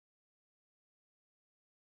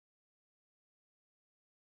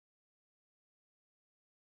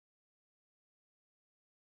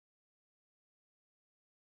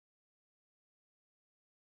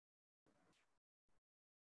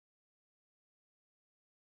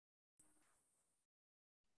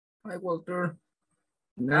Hi, Walter.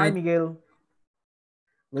 Good Hi, night. Miguel.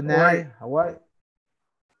 Good How are you? night. How are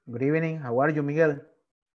Good evening. How are you, Miguel?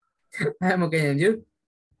 I'm okay, and you?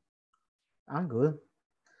 I'm good.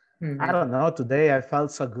 I Mhm. don't know. Today I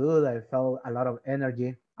felt so good. I felt a lot of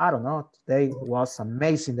energy. I don't know. Today was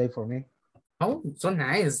amazing day for me. Oh, so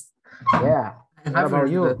nice. Yeah. I'm What happy about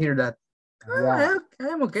to you? hear that. Yeah.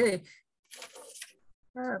 I'm okay.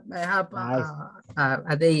 I have Nice.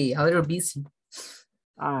 a day a little busy,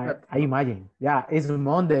 I but I imagine. Yeah. It's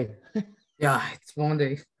Monday. yeah, it's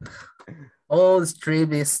Monday. All the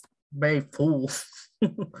street is very full.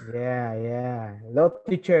 Yeah. Yeah. Hello,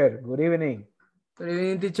 teacher. Good evening. Good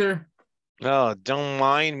evening, teacher. Oh, don't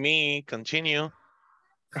mind me. Continue.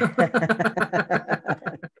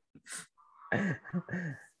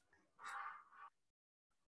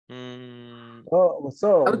 Mm,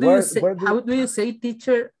 so How do you say,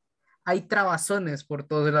 teacher? Hay trabazones por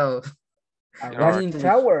todos lados. there In are English.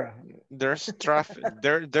 there's traffic.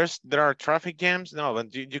 There are traffic jams. No,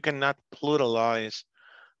 but you cannot pluralize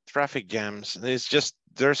traffic jams. It's just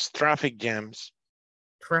there's traffic jams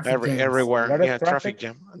Traffic jams. a everywhere. lot Yeah, of traffic traffic.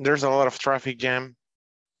 jam. There's a lot of traffic jam.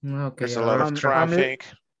 Okay, There's a a lot lot of of traffic.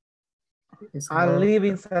 traffic. It's a I lot of live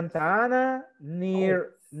in traffic. Santa Ana, Oh,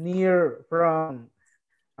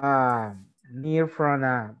 uh, near from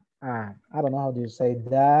I don't know how do you say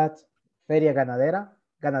that, Feria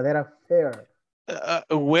Ganadera Fair.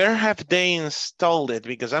 Where have they installed it?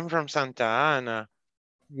 Because I'm from Santa Ana.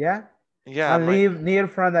 Yeah, Yeah, I live near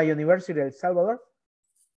from the University of El Salvador.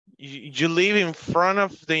 you live in front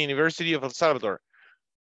of the University of El Salvador.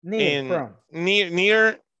 Near from.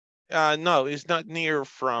 Near no, it's not near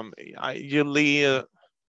from. You live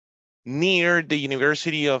near the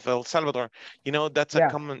University of El Salvador. You know, that's Yeah,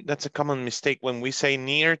 a common mistake. When we say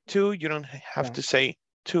near to, you don't have yeah. to say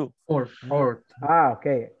to. or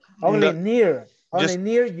Okay. No, Only just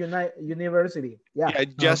near University. Yeah. yeah,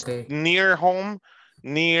 just okay. near home,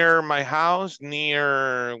 near my house,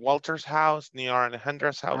 near Walter's house, near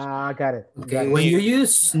Alejandra's house. Got it. Got Okay, it. when Near, you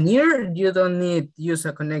use near, you don't need use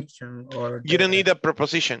a connection or you don't need a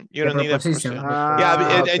preposition. You the don't need a preposition. preposition. Okay. Yeah,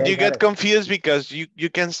 and Okay, you got get it. confused because you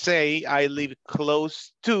can say I live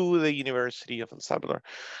close to the University of El Salvador.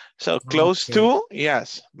 So close Okay. to,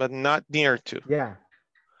 yes, but not near to. Yeah.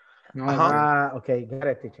 Uh-huh. Okay. Okay, got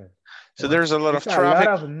it, teacher. So there's a lot of It's a lot traffic.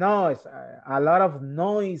 of noise, a lot of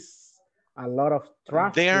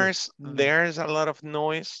traffic. There's a lot of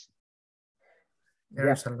noise. Yeah,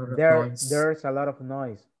 There's a lot of noise. there's a lot of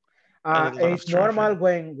noise. And a lot of It's normal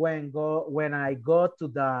traffic. when I go to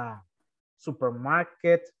the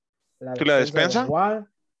supermarket, la To la despensa Don despensa? Juan.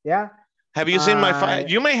 Yeah, Have you seen my father? I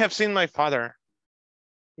You may have seen my father.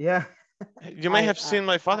 yeah, You may have seen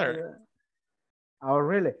my I father. oh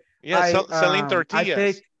really? Yeah, selling I tortillas.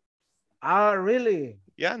 take oh really?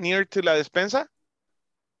 Yeah, near to la despensa.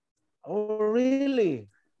 Oh really?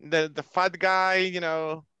 The fat guy, you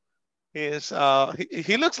know, is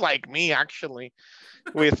he looks like me actually,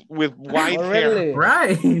 with Oh white hair. really?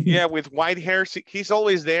 Right. Yeah, with white hair. He's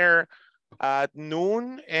always there at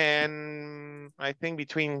noon and I think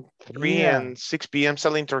between 3 Yeah. and 6 p.m.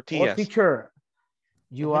 selling Oh tortillas. teacher,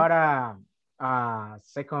 you Mhm. are a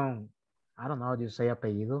second, I don't know how you say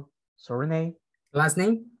apellido, surname. Last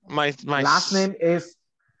name? My Last name is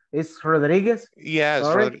Rodriguez. yes,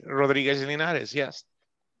 Sorry, Rodriguez Linares. Yes.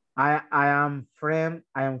 I am friend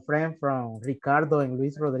from Ricardo and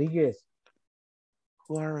Luis Rodriguez.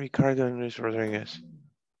 Who are Ricardo and Luis Rodriguez?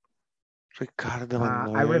 Ricardo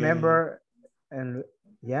and I Luis. remember, and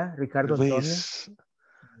yeah, Ricardo Antonio. Luis.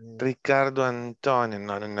 Ricardo Antonio.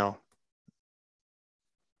 No, no, no.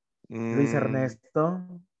 Luis Mm,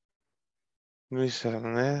 Ernesto. Luis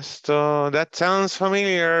Ernesto. That sounds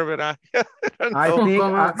familiar, but I, I don't I know. Oh, think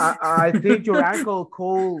come on. I think your uncle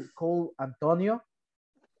called Antonio.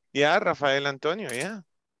 Yeah, Rafael Antonio. Yeah.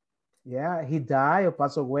 Yeah, he died or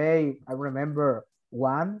passed away. I remember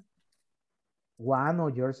one or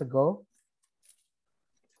years ago.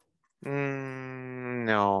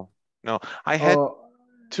 No, no. I had Oh,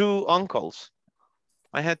 two uncles.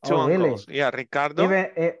 I had oh two really? uncles. Yeah, Ricardo.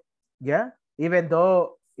 Even yeah, even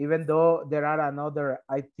though there are another,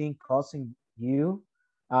 I think cousin you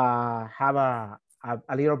have a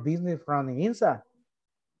little business from INSA.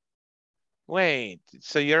 Wait,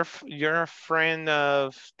 so you're a friend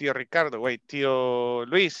of Tio Ricardo. Wait, Tio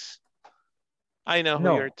Luis. I know who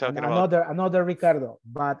you're No, talking about. another Ricardo,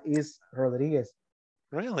 but is Rodriguez.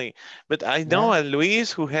 Really? But I know Yeah, a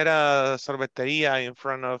Luis who had a sorbeteria in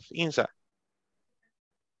front of INSA.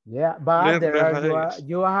 yeah, but there Luis are Rodriguez.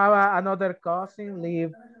 you have another cousin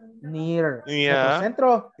live near Yeah.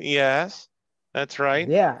 Metrocentro. Yes. That's right.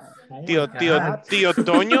 Yeah. Oh my Tío God.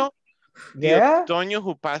 Toño. Yeah. Tío Toño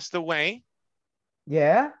who passed away.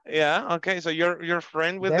 Yeah. Yeah. Okay. So you're a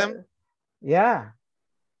friend with them. Yeah.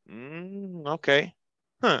 Okay.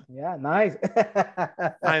 Huh. Yeah. Nice.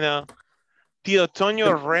 I know. Tío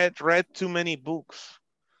Toño read too many books.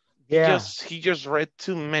 Yeah. He just read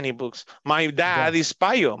too many books. My dad Yeah. is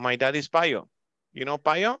Payo. My dad is Payo. You know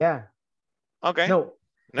Payo? Yeah. Okay. No.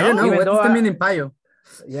 I don't No? know. Even What though is the meaning payo?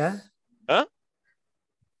 yeah. Huh?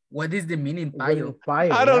 What is the meaning Winning payo?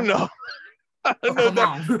 fire. I don't Yeah. know. I Oh, don't know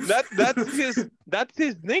come on. that's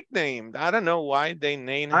his nickname. I don't know why they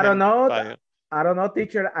named I don't him know. Payo. I don't know,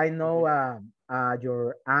 teacher. I know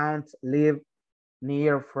your aunt live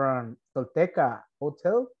near from Tolteca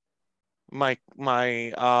Hotel. My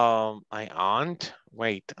aunt.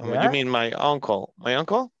 Wait, you Yeah. mean my uncle? My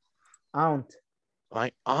uncle? Aunt.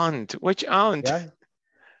 My aunt. Which aunt? Yeah.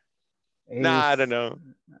 Nah, Is I don't know.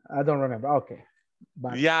 I don't remember. Okay.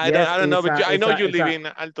 But Yeah, yes, I don't know, it's but a I know you it's live a in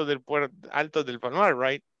Alto del Palmar,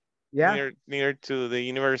 right? yeah. Near to the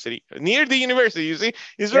university. Near the university, you see?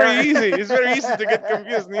 It's very Yeah. easy. It's very easy to get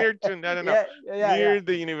confused. Near to, I don't know. Yeah, yeah, Near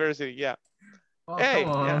the university, yeah. Oh, come Hey,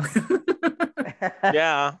 yeah. on. yeah.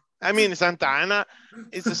 Yeah. I mean, Santa Ana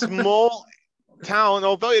is a small town,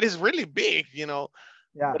 although it is really big, Yeah.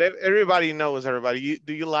 but everybody knows everybody.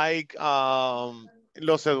 Do you like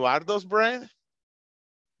Los Eduardos bread?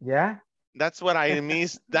 Yeah. That's what I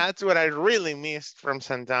missed. That's what I really missed from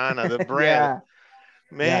Santa Ana, the bread. Yeah.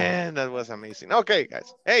 Yeah. Man, that was amazing. Okay,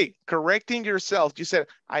 guys. Hey, correcting yourself. You said,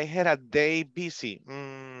 I had a day busy.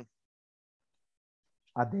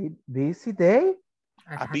 A day, busy day?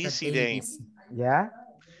 I A had a busy day day. busy. Yeah.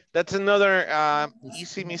 That's another Busy.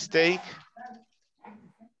 easy mistake.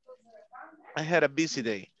 I had a busy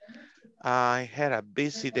day. I had a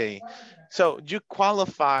busy day. So you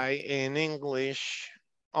qualify in English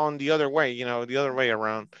on the other way, the other way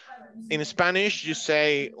around. In Spanish, you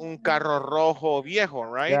say un carro rojo viejo,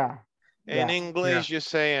 right? Yeah. In Yeah. Yeah. English, you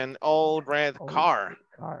say an old red Oh, car.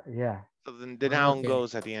 car. Yeah. So then the noun Okay.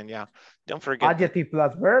 goes at the end, yeah. Don't forget that. Adjective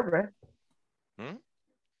plus verb, right? Hmm?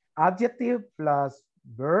 Adjective plus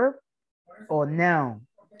verb or noun.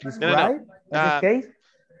 No. Describe, in this case?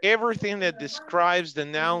 Everything that describes the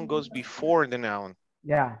noun goes before the noun.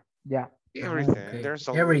 Yeah. Yeah. Everything. Okay. There's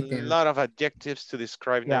a Everything. lot of adjectives to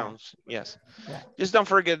describe Yeah. nouns. Yes. Yeah. Just don't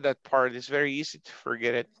forget that part. It's very easy to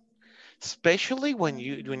forget it. Especially when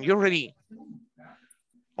you're ready.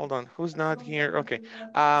 Hold on, who's not here? Okay.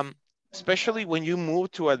 Especially when you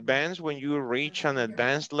move to advanced, when you reach an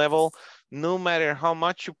advanced level, no matter how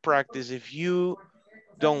much you practice, if you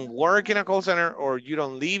don't work in a call center or you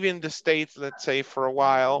don't live in the States, let's say for a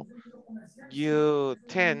while, you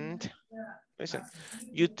tend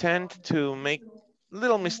to make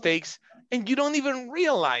little mistakes and you don't even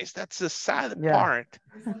realize. That's the sad Yeah. part.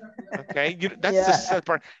 Okay, that's the Yeah. sad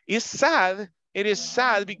part. It's sad. It is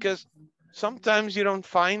sad because sometimes you don't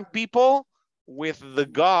find people with the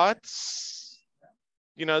guts,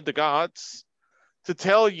 the guts to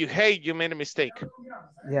tell you, hey, you made a mistake.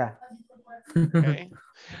 Yeah. Okay.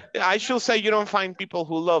 I should say you don't find people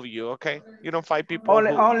who love you, okay? You don't find people who...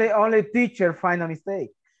 Only teacher find a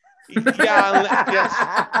mistake. Yeah, yes.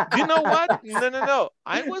 You know what? No.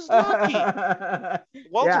 I was lucky.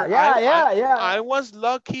 Walter, Yeah. I was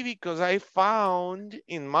lucky because I found,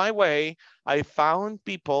 in my way, I found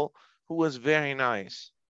people who was very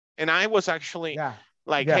nice. And I was actually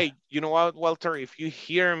like, hey, you know what, Walter, if you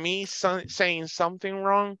hear me saying something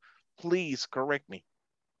wrong, please correct me.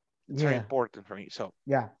 It's very important for me. So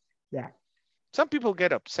yeah. some people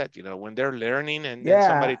get upset, when they're learning and then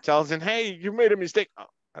somebody tells them, hey, you made a mistake. Oh,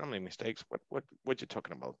 I don't make mistakes. What you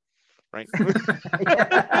talking about? Right?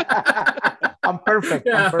 I'm perfect.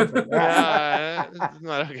 Yeah. I'm perfect. Yeah, it's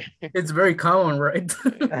not okay. It's very common, right?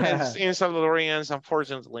 In Salvadorians,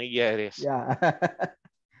 unfortunately, yeah, it is. Yeah.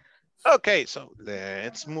 Okay, so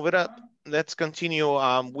let's move it up. Let's continue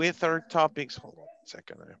with our topics. Hold on a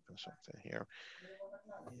second, I have something here.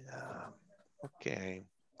 Yeah.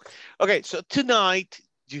 Okay, so tonight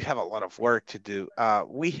you have a lot of work to do.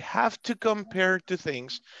 We have to compare two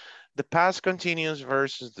things: the past continuous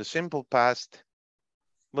versus the simple past.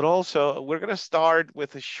 But also, we're gonna start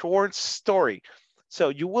with a short story. So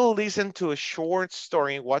you will listen to a short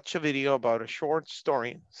story, watch a video about a short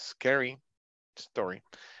story, scary story.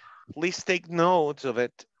 Please take notes of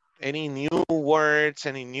it. Any new words,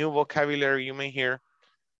 any new vocabulary you may hear,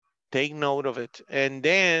 take note of it. And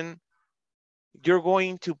then you're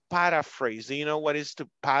going to paraphrase. Do you know what is to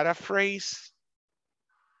paraphrase?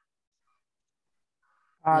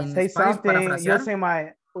 Say Spanish, something parafrasear.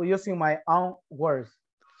 using my own words.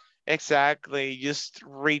 Exactly. Just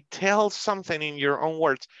retell something in your own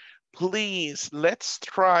words. Please, let's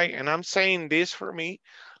try, and I'm saying this for me,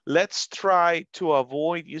 let's try to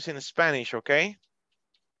avoid using Spanish, okay?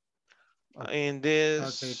 In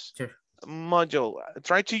this module,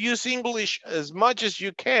 try to use English as much as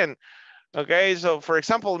you can, okay? So, for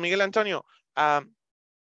example, Miguel Antonio,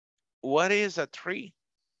 what is a tree?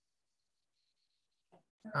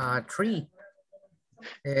 A tree.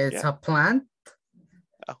 It's a plant.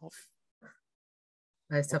 Oh.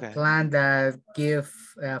 It's a plant that gives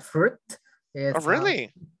fruit. It's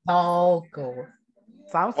really? Tall.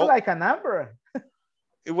 Sounds like a number.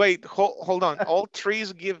 Wait, hold on. All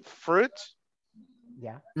trees give fruit?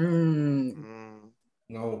 Yeah.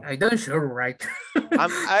 No. I don't sure, right?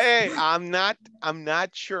 I'm not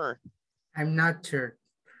sure. I'm not sure.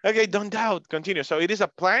 Okay, don't doubt. Continue. So it is a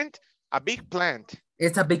plant, a big plant.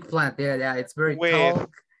 It's a big plant. Yeah. It's very tall.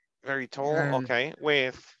 Very tall. Okay.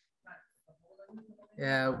 With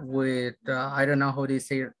I don't know how they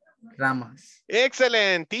say ramas.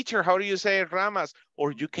 Excellent. Teacher, how do you say ramas?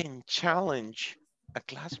 Or you can challenge a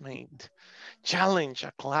classmate. Challenge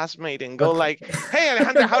a classmate and go like, hey,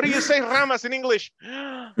 Alejandra, how do you say ramas in English?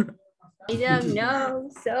 I don't know.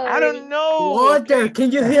 Sorry. I don't know. Water,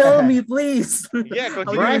 can you help me, please? Yeah,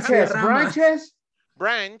 continue. Branches.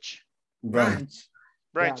 Branch. Branches.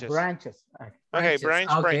 Okay, branch.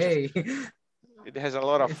 Okay. Branches. It has a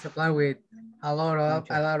lot of. It's a plant with a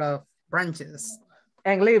lot of branches.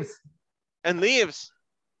 And leaves. And leaves.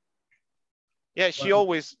 Yeah, she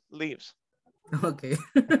always leaves. Okay.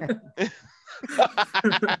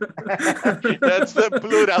 That's the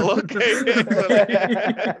plural. Okay.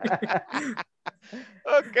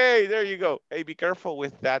 Okay, there you go. Hey, be careful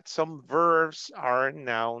with that. Some verbs are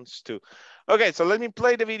nouns too. Okay, so let me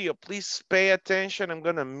play the video. Please pay attention. I'm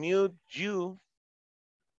gonna mute you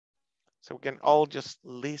so we can all just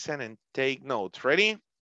listen and take notes. Ready?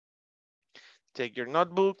 Take your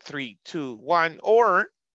notebook, 3, 2, 1, or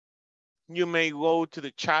you may go to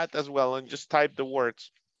the chat as well and just type the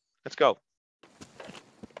words. Let's go.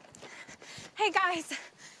 Hey guys,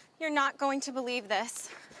 you're not going to believe this.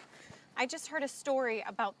 I just heard a story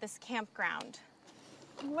about this campground.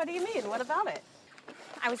 What do you mean? What about it?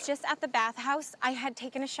 I was just at the bathhouse. I had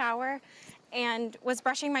taken a shower and was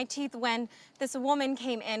brushing my teeth when this woman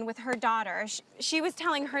came in with her daughter. She was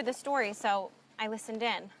telling her the story, so I listened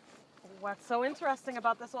in. What's so interesting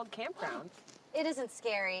about this old campground? It isn't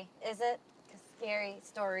scary, is it? Because scary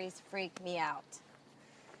stories freak me out.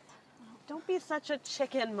 Don't be such a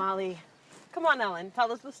chicken, Molly. Come on, Ellen,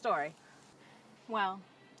 tell us the story. Well,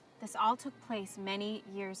 this all took place many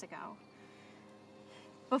years ago.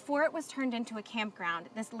 Before it was turned into a campground,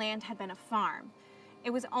 this land had been a farm.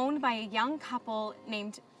 It was owned by a young couple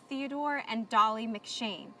named Theodore and Dolly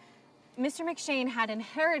McShane. Mr. McShane had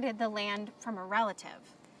inherited the land from a relative.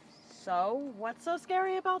 So, what's so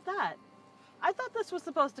scary about that? I thought this was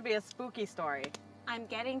supposed to be a spooky story. I'm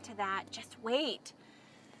getting to that, just wait.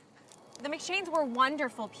 The McShanes were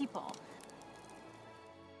wonderful people.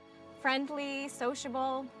 Friendly,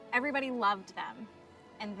 sociable, everybody loved them.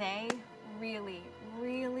 And they really,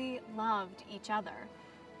 really loved each other.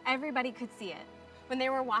 Everybody could see it. When they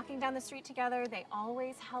were walking down the street together, they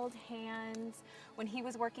always held hands. When he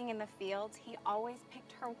was working in the fields, he always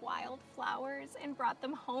picked her wildflowers and brought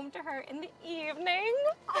them home to her in the evening.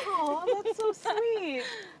 Oh, that's so sweet.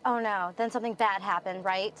 Oh no, then something bad happened,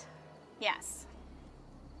 right? Yes.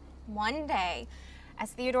 One day,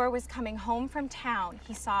 as Theodore was coming home from town,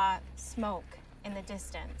 he saw smoke in the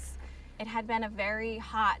distance. It had been a very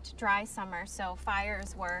hot, dry summer, so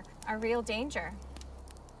fires were a real danger.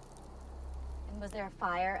 And was there a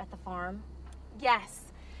fire at the farm? Yes.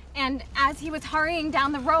 And as he was hurrying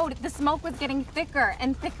down the road, the smoke was getting thicker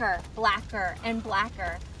and thicker, blacker and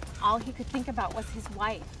blacker. All he could think about was his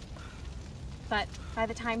wife. But by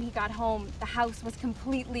the time he got home, the house was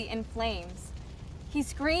completely in flames. He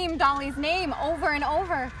screamed Dolly's name over and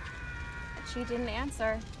over, but she didn't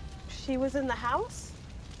answer. She was in the house?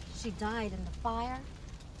 She died in the fire?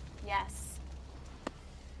 Yes.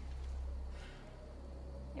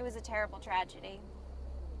 It was a terrible tragedy.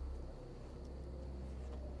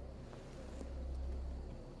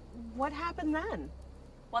 What happened then?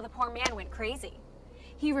 Well, the poor man went crazy.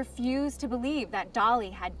 He refused to believe that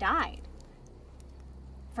Dolly had died.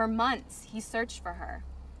 For months, he searched for her.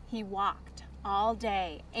 He walked all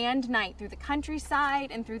day and night through the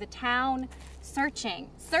countryside and through the town, searching.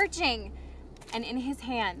 And in his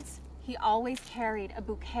hands, he always carried a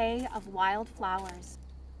bouquet of wild flowers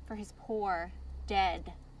for his poor,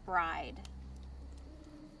 dead bride.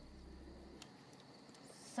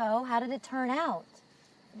 So, how did it turn out?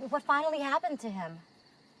 What finally happened to him?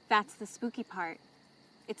 That's the spooky part.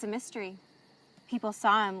 It's a mystery. People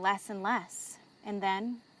saw him less and less. And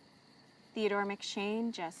then Theodore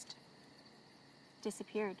McShane just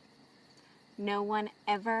disappeared. No one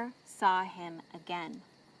ever saw him again.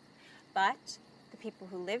 But the people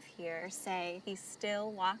who live here say he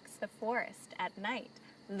still walks the forest at night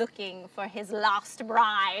looking for his lost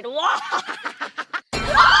bride.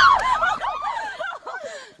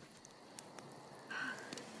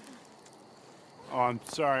 Oh, I'm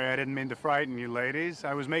sorry. I didn't mean to frighten you, ladies.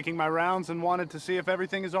 I was making my rounds and wanted to see if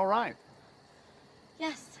everything is all right.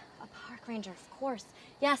 Yes, a park ranger, of course.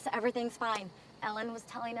 Yes, everything's fine. Ellen was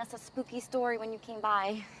telling us a spooky story when you came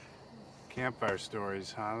by. Campfire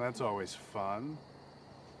stories, huh? That's always fun.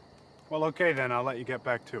 Well, okay then. I'll let you get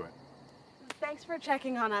back to it. Thanks for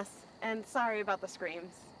checking on us, and sorry about the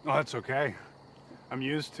screams. Oh, that's okay. I'm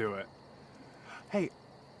used to it. Hey,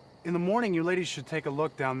 in the morning, you ladies should take a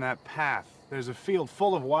look down that path. There's a field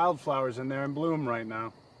full of wildflowers in there in bloom right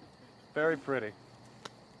now. Very pretty.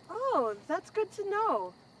 Oh, that's good to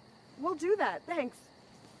know. We'll do that, thanks.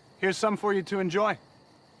 Here's some for you to enjoy.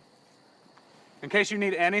 In case you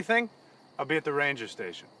need anything, I'll be at the ranger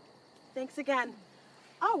station. Thanks again.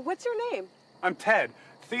 Oh, what's your name? I'm Ted.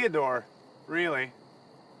 Theodore, really.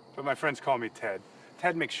 But my friends call me Ted.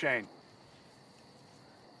 Ted McShane.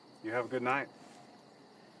 You have a good night.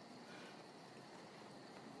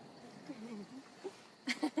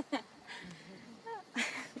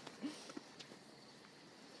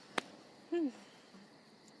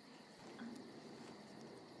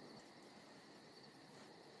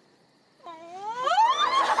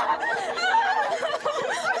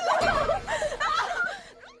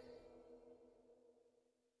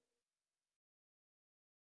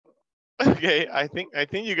 Okay, I think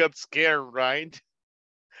you got scared, right?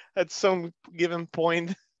 At some given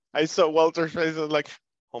point, I saw Walter's face. I was like,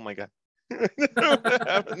 "Oh my god!" What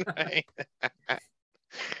happened, right?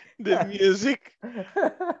 The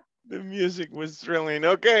music was thrilling.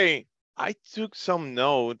 Okay, I took some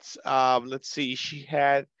notes. Let's see. She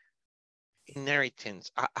had inheritance.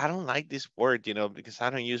 I don't like this word, because I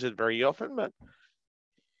don't use it very often, but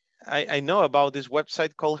I know about this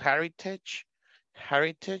website called Heritage.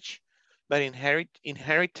 But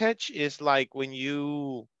inheritage is like when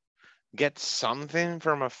you get something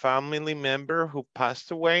from a family member who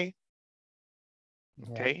passed away.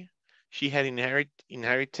 Yeah. Okay. She had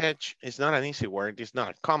inheritage. It's not an easy word. It's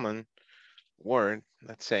not a common word,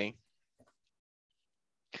 let's say.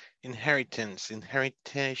 Inheritance,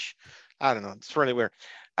 inheritage. I don't know. It's really weird.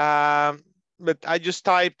 But I just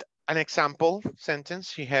typed an example sentence.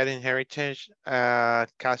 She had inheritage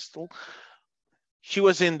castle. She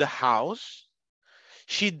was in the house.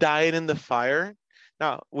 She died in the fire.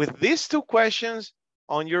 Now, with these two questions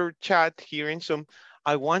on your chat here in Zoom,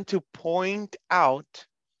 I want to point out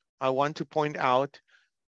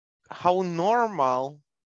how normal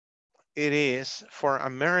it is for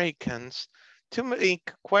Americans to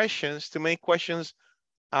make questions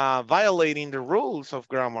violating the rules of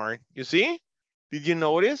grammar. You see? Did you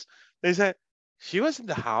notice? They said, she was in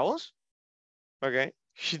the house. Okay.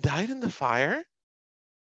 She died in the fire.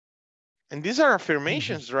 And these are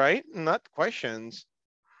affirmations, right? Not questions.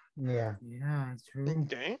 Yeah. Yeah, true.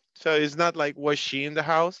 Okay. So it's not like, was she in the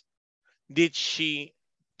house? Did she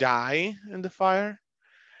die in the fire?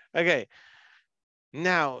 Okay.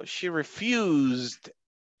 Now, she refused.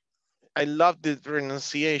 I love the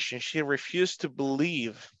pronunciation. She refused to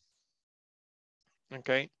believe.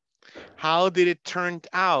 Okay. How did it turn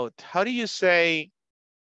out? How do you say,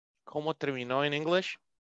 ¿cómo terminó in English?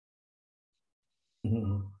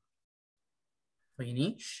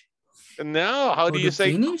 Finish? No, how do you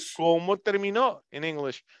say, finish? ¿cómo terminó in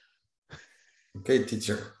English? Okay,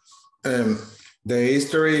 teacher. The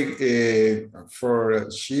history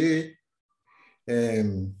for she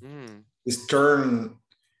is turned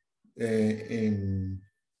in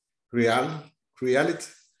reality.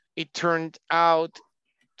 It turned out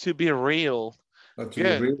to be real.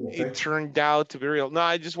 Good. Real, okay. It turned out to be real. No,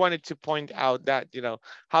 I just wanted to point out that,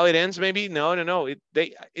 how it ends maybe. No.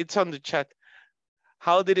 It's on the chat.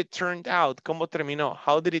 How did it turn out? ¿Cómo terminó?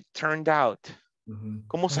 How did it turn out?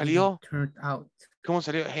 ¿Cómo salió? Turned out. ¿Cómo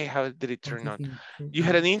salió? Hey, how did it turn out? You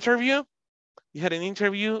had an interview? You had an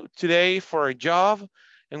interview today for a job,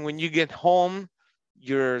 and when you get home,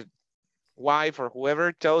 your wife or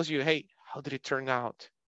whoever tells you, hey, how did it turn out?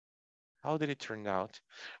 How did it turn out?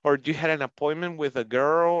 Or you had an appointment with a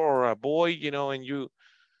girl or a boy, and you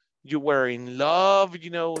were in love,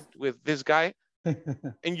 with this guy,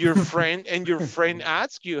 and your friend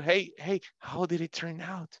asks you, hey, how did it turn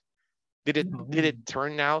out? Did it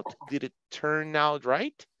turn out? Did it turn out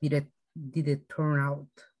right? Did it turn out?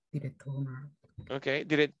 Did it turn out? Okay,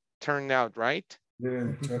 did it turn out right?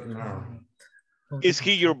 Didn't turn out. Is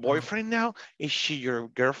he your boyfriend now? Is she your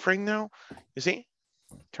girlfriend now? You see?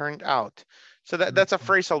 Turned out. So that's a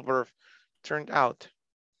phrasal verb. Turned out.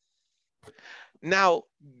 Now,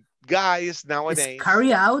 guys, nowadays. Is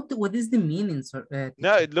carry out? What is the meaning? So,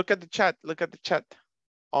 no, look at the chat. Look at the chat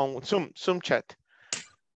on Zoom chat.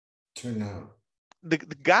 Turn out. The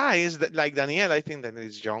guys that like Daniel, I think that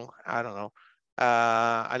is young. I don't know.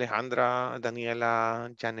 Alejandra,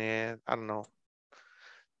 Daniela, Janet, I don't know.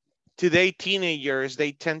 Today, teenagers,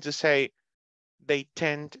 they tend to say,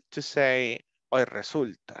 hoy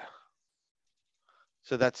resulta.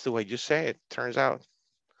 So that's the way you say it. Turns out.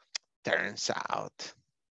 Turns out.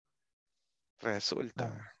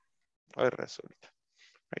 Resulta. Hoy resulta.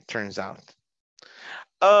 It turns out.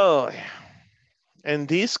 Oh, yeah. And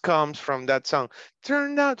this comes from that song.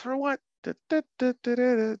 Turned out for what?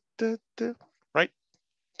 Right?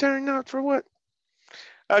 Turned out for what?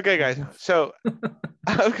 Okay, guys. So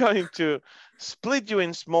I'm going to split you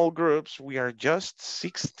in small groups. We are just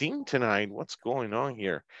 16 tonight. What's going on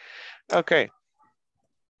here? Okay.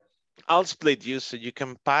 I'll split you so you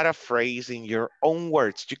can paraphrase in your own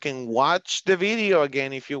words. You can watch the video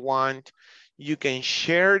again if you want. You can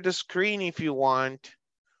share the screen if you want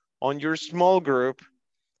on your small group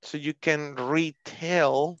so you can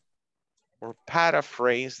retell or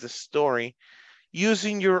paraphrase the story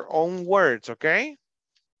using your own words, okay?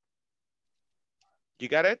 You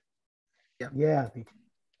got it? Yeah.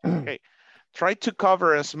 Okay. Try to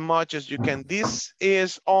cover as much as you can. This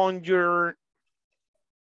is on your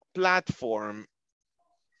platform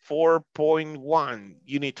 4.1.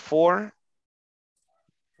 Unit 4.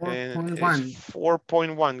 4.1.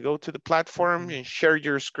 4.1. Go to the platform and share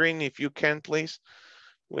your screen if you can, please,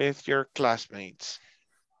 with your classmates.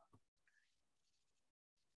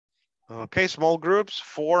 Okay, small groups,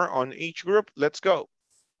 4 on each group. Let's go.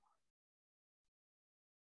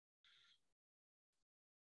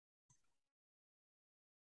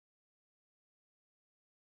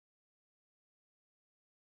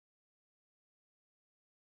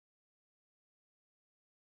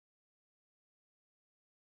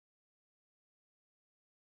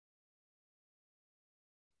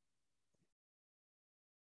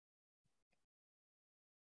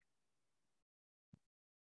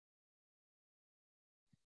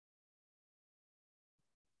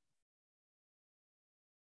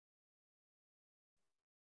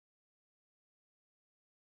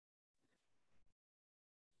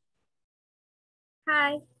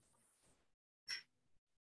 Hi.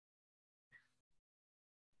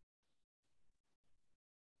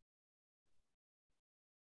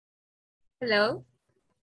 Hello.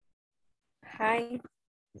 Hi.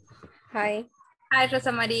 Hi. Hi,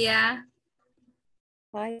 Rosa Maria.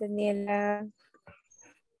 Hi, Daniela.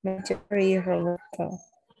 Marjorie, Roberto.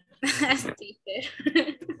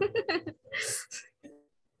 Teacher.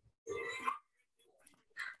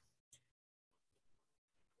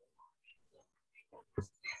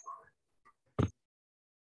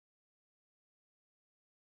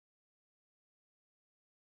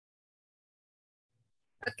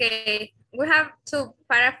 Okay, we have to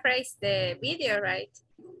paraphrase the video, right?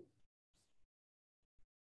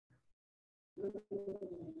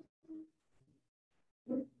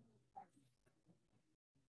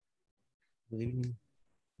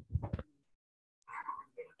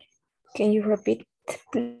 Can you repeat,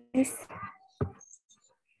 please?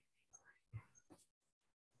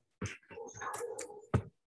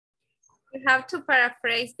 We have to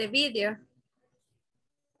paraphrase the video.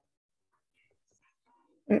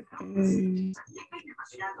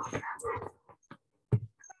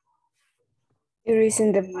 You're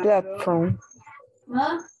using the platform.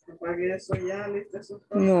 No.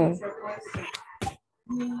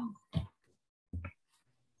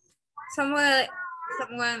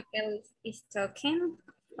 Someone else is talking,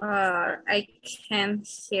 or I can't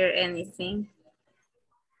hear anything.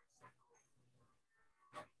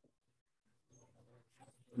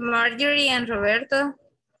 Marjorie and Roberto,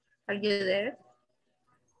 are you there?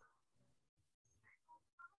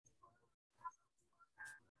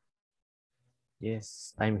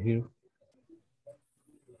 Yes, I'm here.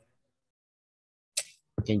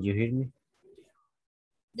 Can you hear me?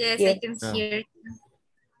 Yes, Yeah. I can hear.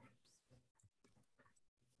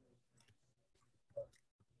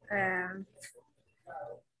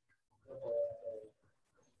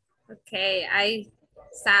 Okay, I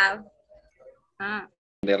saw. I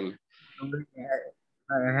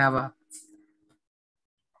have a,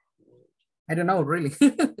 I don't know really.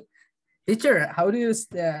 Teacher, how do you,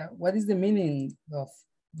 what is the meaning of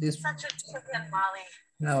this?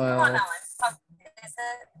 No,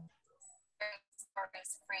 visit.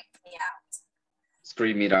 Stories freak me out.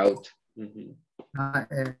 Scream it out. Mhm.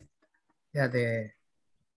 Yeah, the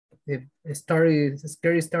story,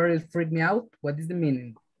 scary stories freak me out. What is the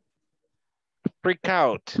meaning? Freak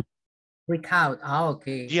out. Freak out. Oh,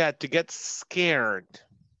 okay. Yeah, to get scared.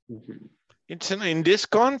 Mhm. It's in this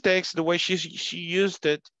context, the way she used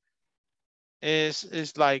it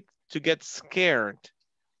is like to get scared.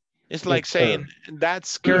 It's like saying that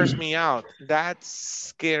scares me out. That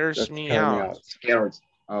scares That me scare me out. out. Scared.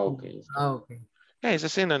 Oh, okay. Oh, okay. Yeah, it's a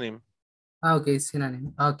synonym. Okay,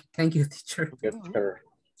 synonym. Okay, thank you, teacher. Get scared.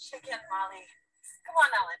 Again, Molly. Come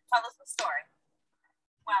on, Ellen, tell us the story.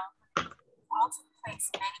 Well, it all took place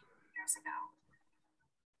many years ago.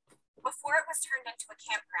 Before it was turned into a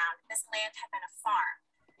campground, this land had been a farm.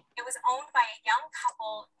 It was owned by a young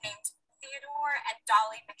couple named Theodore and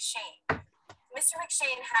Dolly McShane. Mr.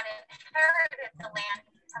 McShane had inherited the land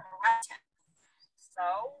from a relative.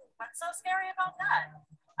 So, what's so scary about that?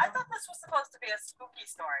 I thought this was supposed to be a spooky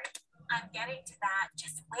story. I'm getting to that.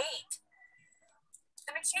 Just wait.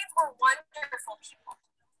 The McShanes were wonderful people.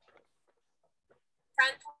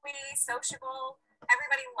 Friendly, sociable,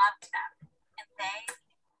 everybody loved them. And they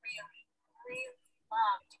really, really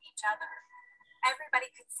loved each other. Everybody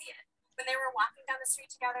could see it. When they were walking down the street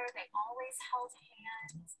together, they always held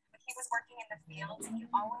hands. When he was working in the fields, he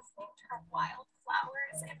always named her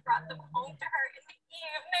wildflowers and brought them home to her in the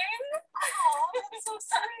evening. Oh, that's so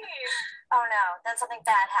sweet. Oh no, then something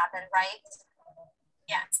bad happened, right?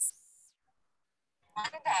 Yes.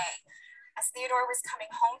 One day, as Theodore was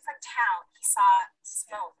coming home from town, he saw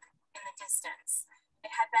smoke in the distance.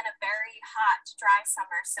 It had been a very hot, dry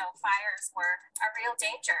summer, so fires were a real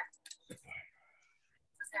danger.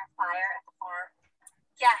 Was there a fire at the farm?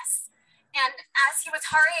 Yes. And as he was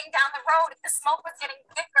hurrying down the road, the smoke was getting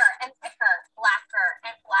thicker and thicker, blacker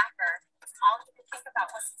and blacker. All he could think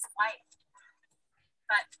about was his wife.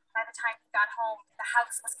 But by the time he got home, the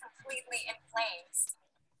house was completely in flames.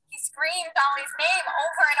 He screamed Dolly's name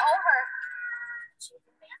over and over. She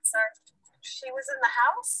didn't answer. She was in the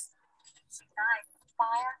house? She died in the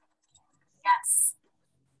fire. Yes.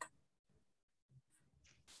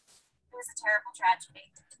 It was a terrible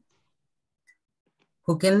tragedy.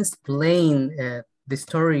 Who can explain the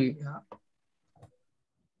story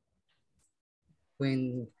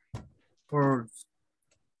when or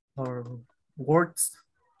words?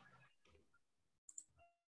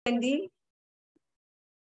 Andy?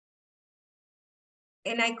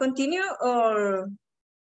 And I continue or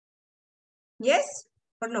yes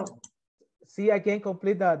or no? See, I can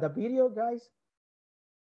complete the video, guys.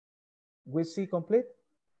 We see complete.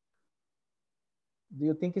 Do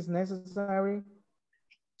you think it's necessary?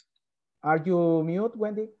 Are you mute,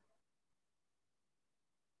 Wendy?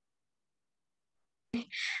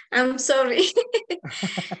 I'm sorry.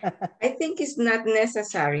 I think it's not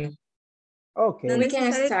necessary. Okay. We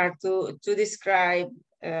can start to describe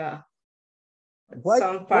some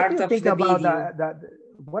What part do you of think the about video.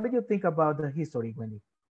 what do you think about the history, Wendy?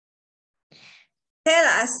 Tell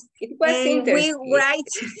us. It was We interesting. write.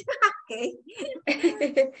 Okay.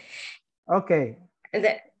 Okay.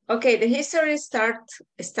 Okay, the history started.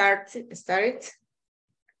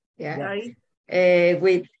 Yeah. Yeah.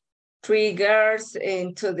 With 3 girls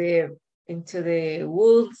into the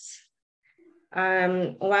woods.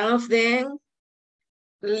 One of them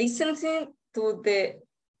listening to the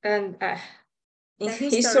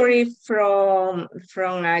history from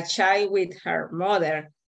a child with her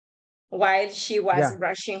mother while she was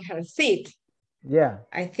brushing her teeth. Yeah.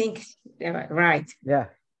 I think right. Yeah.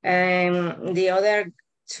 And the other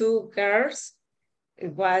 2 girls, they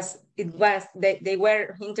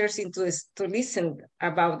were interested to listen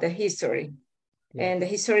about the history. Yeah. And the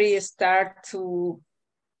history start to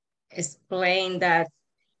explain that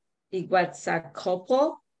it was a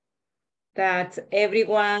couple that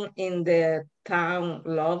everyone in the town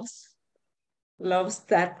loves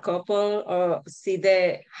that couple, or see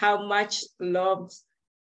how much love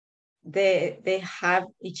they have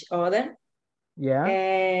each other. Yeah.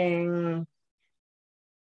 And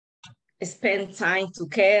spend time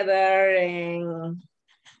together and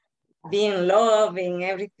be in love and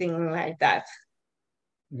everything like that.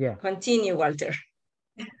 Yeah. Continue, Walter.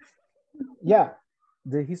 Yeah.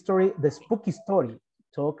 The spooky story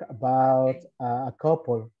talk about a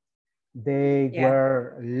couple. They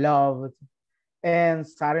were loved, and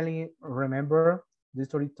suddenly, remember the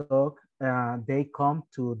story talk, they come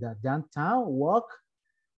to the downtown walk,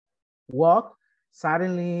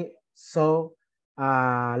 suddenly saw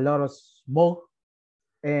a lot of smoke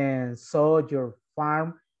and saw your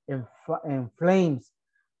farm in flames.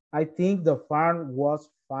 I think the farm was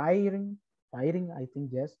firing fighting, I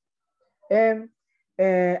think, yes. And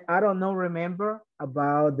I don't know, remember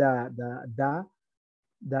about the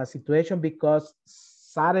situation because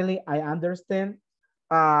suddenly I understand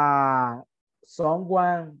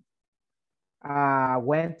someone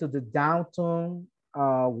went to the downtown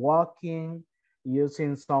walking,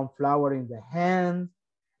 using some flower in the hand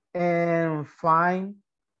and find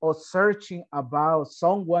or searching about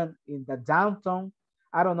someone in the downtown.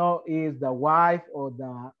 I don't know if the wife or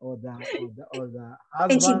the husband.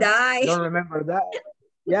 And she died. Don't remember that.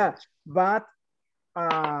 Yeah, but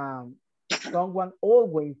someone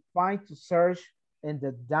always find to search in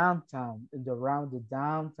the downtown, around the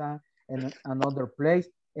downtown and another place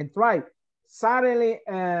and try. Suddenly,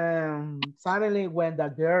 when the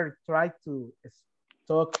girl tried to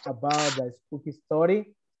talk about the spooky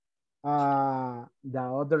story, the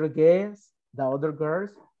other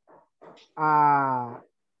girls,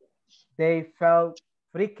 they felt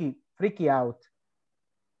freaky out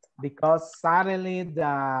because suddenly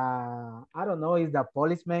I don't know, is the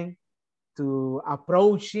policeman to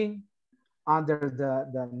approaching under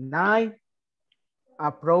the night,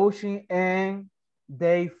 approaching, and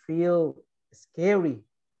they feel scary.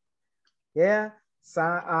 Yeah. So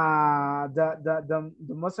the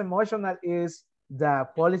most emotional is the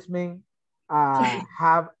policeman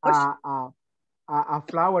have a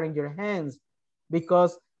flower in your hands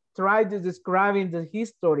because try to describing the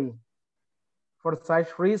history. For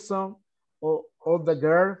such reason, all the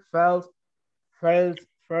girl felt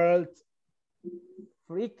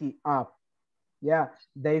freaky up. Yeah,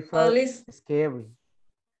 they felt scary.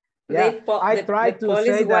 Yeah, I tried to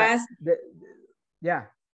say that. Yeah.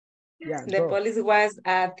 The police was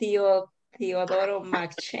Theodoro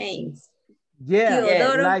McChain. Yeah,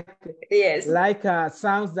 Theodoro. like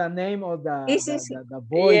sounds the name of the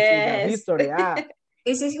boys in the history.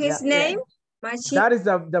 Is this his name? That is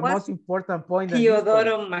the most important point.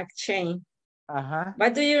 Theodoro McChain.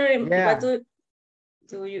 What do you remember?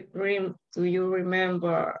 What do you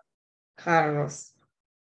remember, Carlos?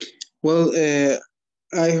 Well,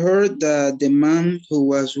 I heard that the man who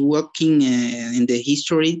was working in the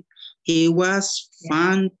history, he was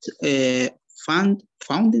found in,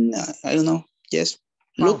 I don't know, just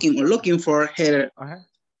looking for her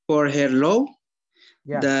law.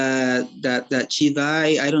 That she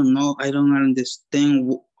died. I don't know. I don't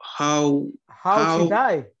understand how she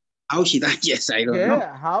died. How she died? Yes, I don't know.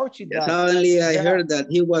 How she died. Suddenly, I heard that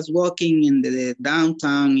he was walking in the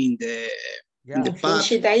downtown in the park.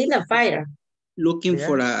 She died in a fire. Looking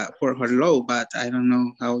for her law, but I don't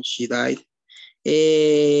know how she died.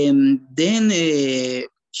 Then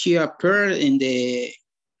she appeared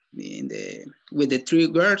with the three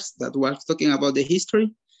girls that was talking about the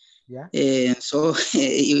history. Yeah. And so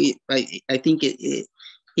I think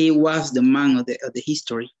he was the man of the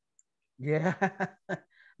history. Yeah,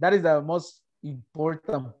 that is the most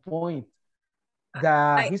important point.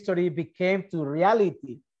 The history became to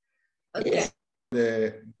reality. Okay.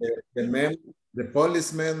 The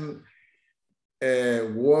policeman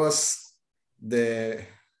was the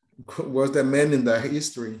man in the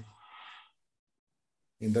history,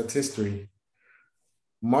 in that history,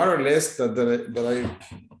 more or less that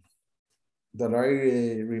I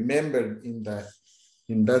remembered in that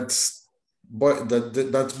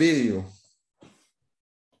video.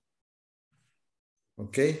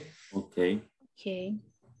 Okay. Okay. Okay.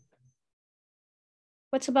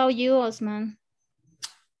 What's about you, Osman?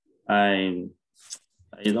 I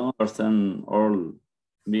don't understand all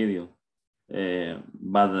video,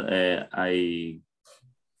 but I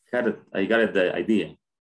got the idea,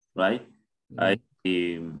 right? I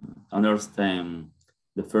understand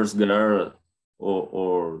the first girl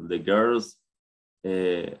or the girls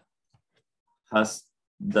has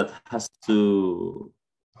to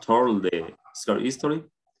tell the history.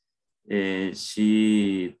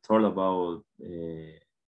 She told about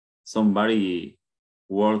somebody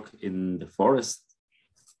work in the forest.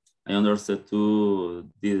 I understood too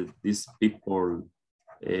these people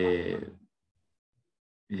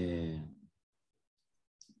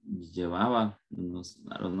llevaba,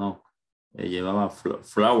 I don't know, llevaba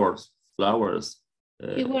flowers.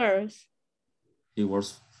 He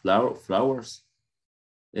wears flowers.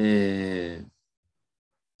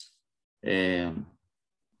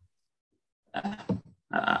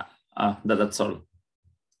 That's all.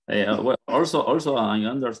 Well, also I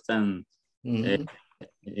understand in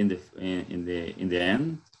the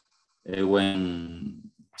end when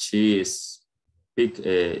she speak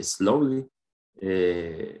slowly,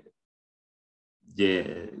 the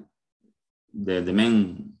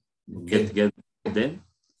men get dead.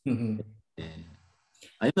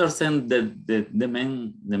 I understand that the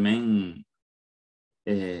men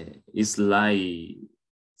it's like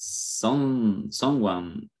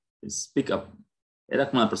someone speak up. Era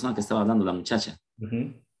como la persona que estaba hablando, la muchacha.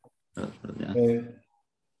 And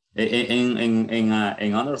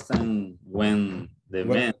understand when the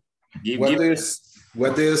man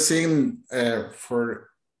what do you think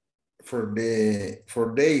for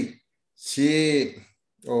they she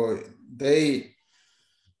or they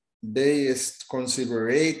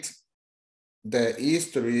considerate the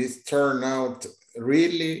history turn out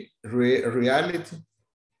really reality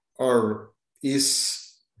or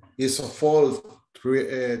is a false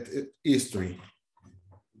history?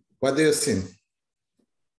 What do you think?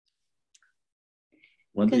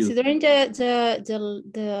 Considering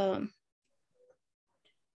the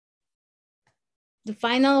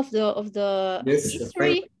final of the yes,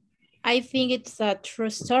 history, I think it's a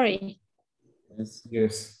true story. Yes.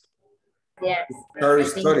 Yes. Her I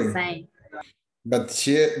think story. the same. But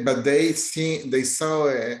they saw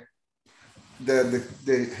the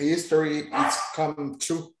history is come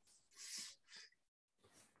true.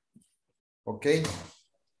 Okay.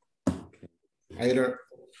 I don't.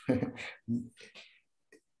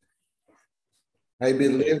 I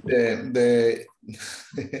believe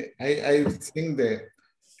I think the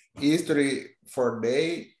history for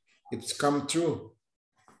they it's come true.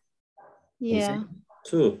 Yeah.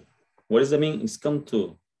 True. What does that mean? It's come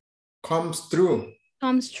to. Comes true.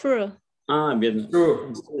 Comes true. Ah, bien.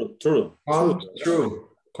 True. True. Comes true.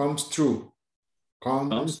 Comes true.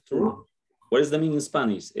 Comes true. What does that mean in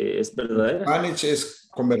Spanish? ¿Es verdadera? Spanish es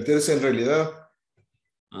convertirse en realidad.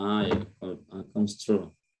 Ah, yeah. Comes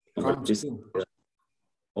true. Comes true.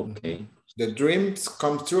 Okay. The dreams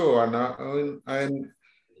come true, and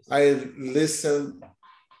I listen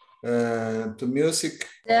to music,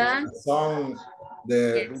 Yeah. the song,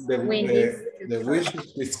 the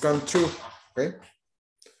wishes is come true. Okay.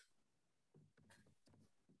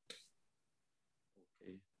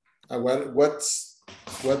 What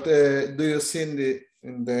do you see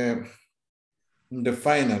in the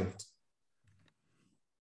final?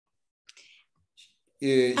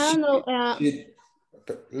 I don't know.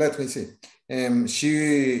 Let me see.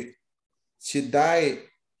 She died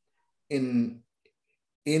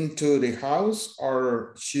into the house,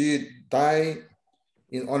 or she died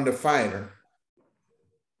on the fire?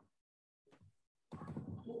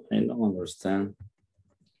 I don't understand.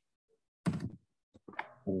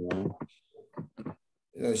 Oh,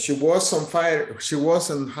 no. She was on fire. She was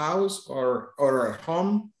in house or at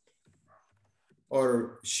home,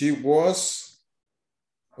 or she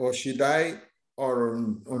died or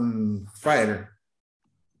on fire.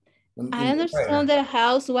 I understand the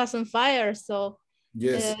house was on fire, so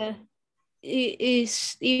yes.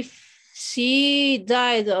 If she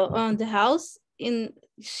died on the house,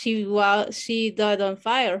 she died on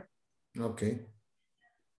fire. Okay.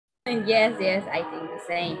 Yes, I think the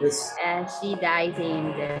same. Yes. She died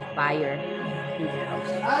in the fire in the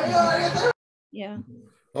house. Yeah.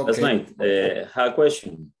 Okay. That's nice. I have a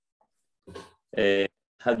question.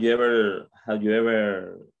 Have you ever, how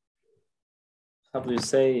do you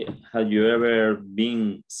say, have you ever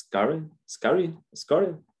been scared? Have you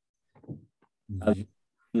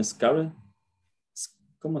been scared?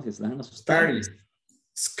 ¿Cómo se dice?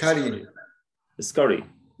 Scary. Scary.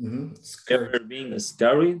 Ever been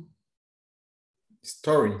scary?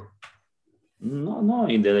 Story. No,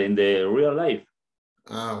 in the real life.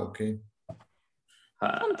 Ah, okay.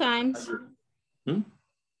 Sometimes.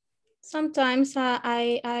 Sometimes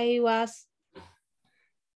I was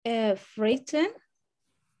frightened.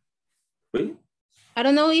 Really? I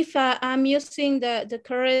don't know if I'm using the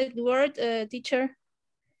correct word, teacher,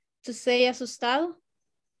 to say asustado.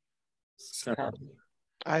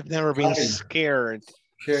 I've never been scared.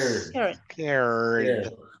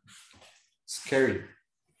 Scary.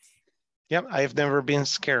 Yep, I've never been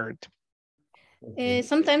scared.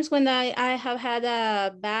 Sometimes when I have had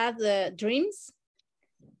bad dreams,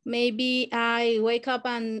 maybe I wake up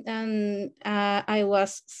and I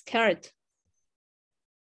was scared.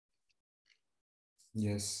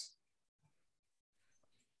 Yes.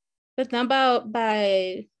 But not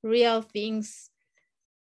by real things.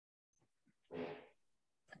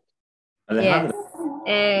 Yes.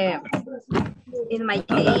 In my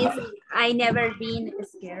case, I never been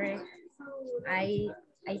scared. I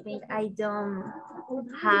think I don't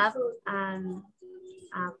have a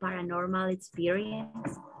paranormal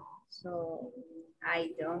experience, so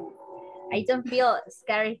I don't feel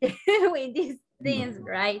scared with these things,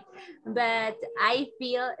 right? But I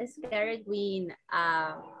feel scared when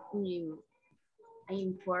an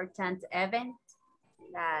important event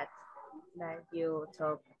that you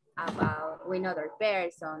talk about with another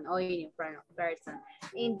person or in front of person.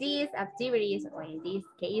 In these activities or in this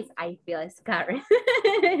case, I feel scared.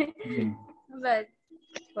 But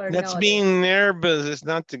for That's no being nervous. It's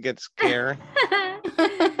not to get scared.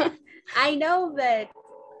 I know, but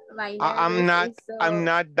my nervous is so... I'm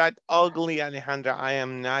not that ugly, Alejandra. I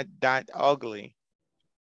am not that ugly.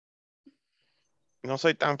 No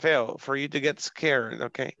soy tan feo for you to get scared,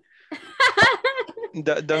 okay?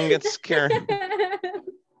 Don't get scared.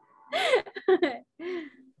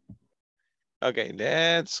 Okay,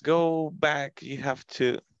 let's go back. You have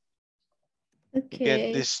to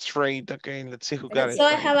get this straight. Okay, let's see who got it. So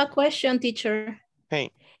I have a question, teacher.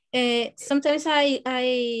 Hey. Sometimes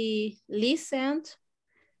I listened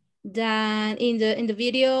that in the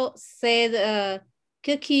video said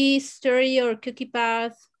cookie story or cookie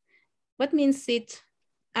path. What means it?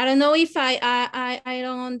 I don't know if I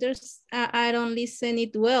don't understand. I don't listen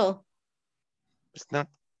it well. It's not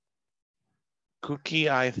cookie.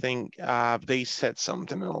 I think they said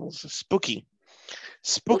something else. Spooky.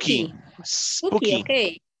 Spooky. Spooky.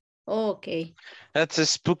 Okay. Okay. That's a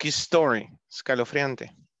spooky story. Escalofriante.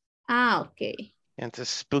 Ah, okay. It's a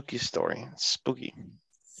spooky story. Spooky.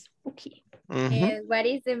 Spooky. And what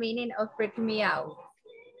is the meaning of freak me out?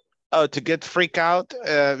 Oh, to get freak out,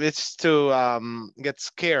 it's to get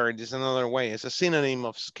scared is another way. It's a synonym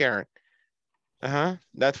of scared.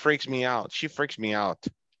 That freaks me out. She freaks me out.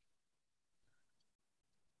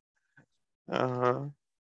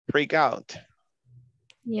 Freak out.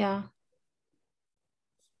 Yeah.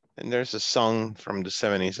 And there's a song from the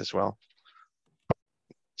 70s as well.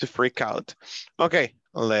 To freak out. Okay,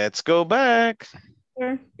 let's go back.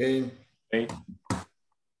 Sure. Okay.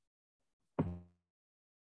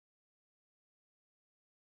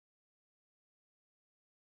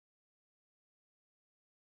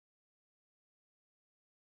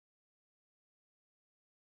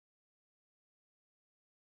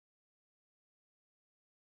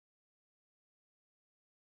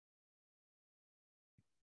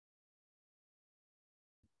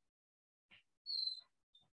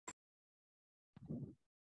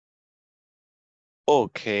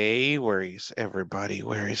 Okay, where is everybody?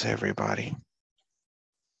 Where is everybody?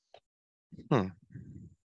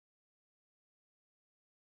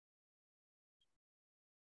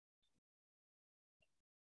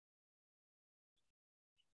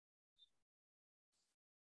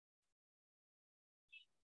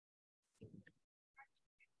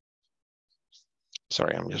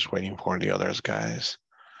 Sorry, I'm just waiting for the others, guys.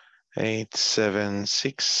 8, 7,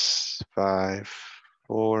 6, 5,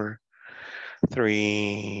 4,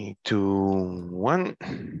 3, 2, 1.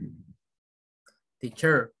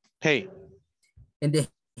 Teacher. Hey. In the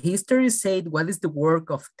history said, what is the work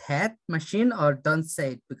of that machine, or don't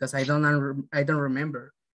say it because I don't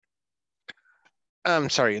remember. I'm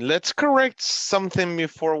sorry, let's correct something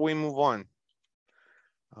before we move on.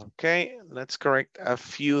 Okay, let's correct a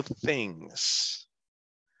few things.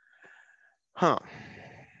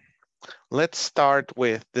 Let's start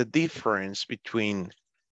with the difference between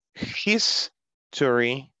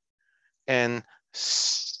history and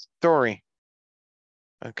story.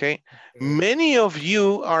 Okay, many of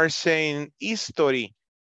you are saying history.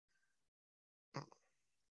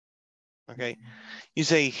 Okay, you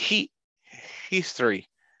say history.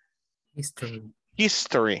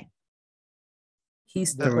 History.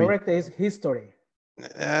 The correct is history.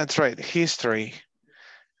 That's right, history.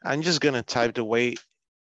 I'm just gonna type the way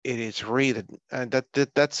it is read.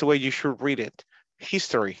 That's the way you should read it.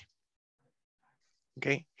 History.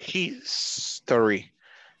 Okay, history.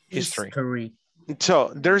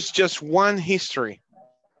 So there's just one history.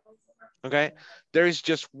 Okay, there is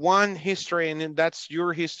just one history, and that's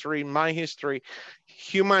your history, my history,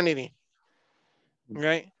 humanity.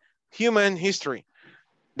 Okay, human history.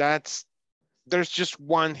 There's just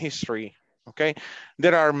one history. Okay,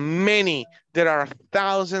 there are many, there are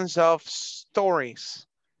thousands of stories.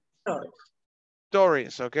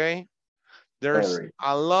 Okay, there's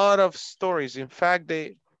a lot of stories. In fact,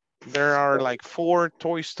 there are like 4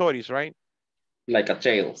 Toy Stories, right? Like a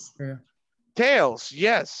tales. Yeah. Tales,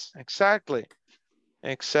 yes, exactly.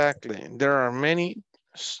 Exactly. There are many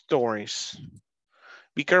stories.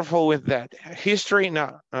 Be careful with that. History,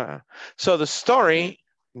 no. So the story,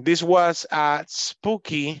 this was a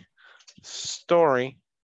spooky story.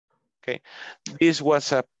 Okay. This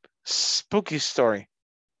was a spooky story.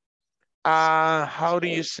 How do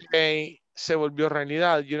you say se volvió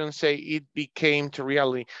realidad? You don't say it became to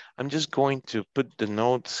reality. I'm just going to put the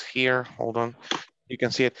notes here. Hold on. You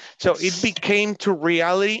can see it. So it became to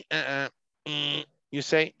reality. You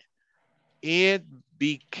say it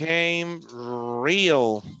became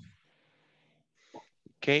real.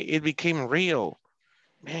 Okay, it became real.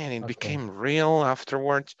 Man, it became real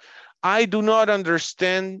afterwards. I do not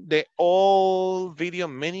understand the old video.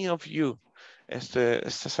 Many of you,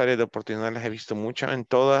 estas áreas de oportunidad las he visto mucho en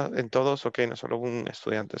todos, okay, no solo un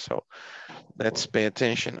estudiante, so let's pay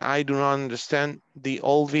attention. I do not understand the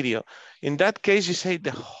old video. In that case, you say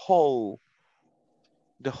the whole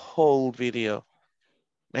video.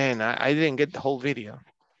 Man, I didn't get the whole video.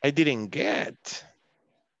 I didn't get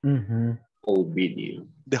Whole video.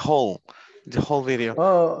 the whole video.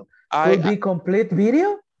 Oh, could be complete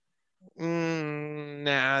video?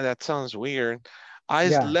 Nah, that sounds weird. I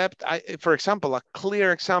slept, for example, a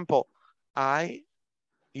clear example, I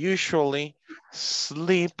usually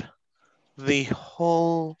sleep the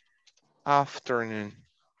whole afternoon.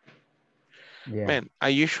 Man, I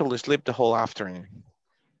usually sleep the whole afternoon.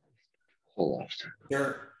 Whole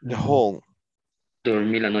afternoon. The whole.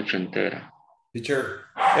 Dormí la noche entera. Teacher.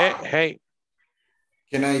 Hey.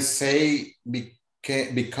 Can I say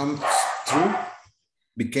become true?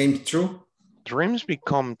 Became true? Dreams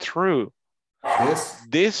become true. Yes.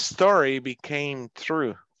 This story became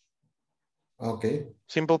true. Okay.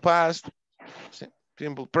 Simple past,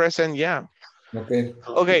 simple present, yeah. Okay.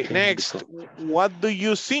 Okay, next. What do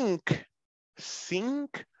you think?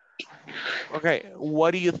 Think? Okay,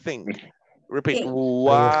 what do you think? Repeat.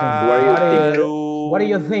 What do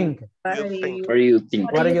you think? What do you think? What do you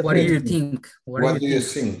think? What do you think? What do you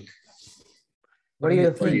think? What do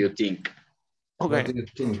you think? Okay. What do you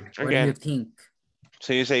think? What do you think?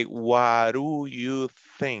 So you say, what do you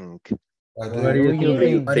think? What do you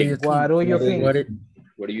think? What do you think? What do you think?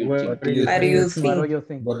 What do you think? What do you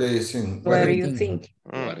think? What do you think? What do you think?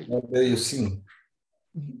 What do you think?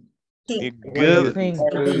 Good.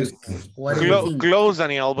 Close,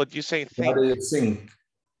 Daniel, but you say think. What do you think?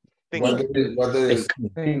 Think. What do you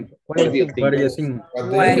think? What do you think? What do you think?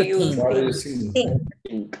 What do you What do you think?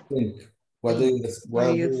 think? What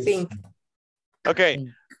do you think? Okay.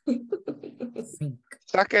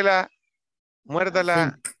 Sáquela,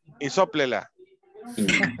 muérdala y sóplela. What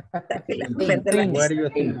do you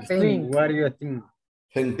think? What do you think?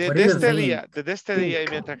 Desde este día y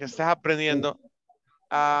mientras que estás aprendiendo,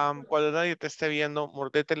 cuando nadie te esté viendo,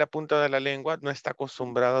 mordete la punta de la lengua. No está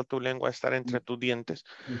acostumbrada tu lengua a estar entre tus dientes.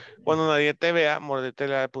 Cuando nadie te vea, mordete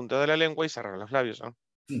la punta de la lengua y cerrar los labios, ¿no?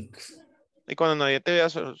 Y cuando nadie te vea,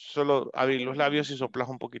 solo abrir los labios y soplas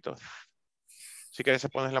un poquito. Si quieres,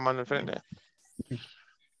 pones la mano enfrente.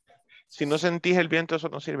 Si no sentís el viento, eso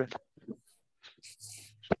no sirve.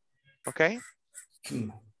 ¿Ok?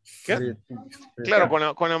 ¿Qué? Claro,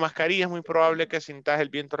 con la mascarilla es muy probable que sintas el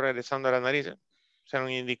viento regresando a la nariz. Sea un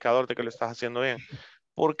indicador de que lo estás haciendo bien.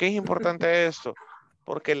 ¿Por qué es importante esto?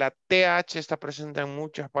 Porque la TH está presente en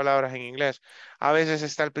muchas palabras en inglés. A veces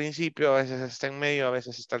está al principio, a veces está en medio, a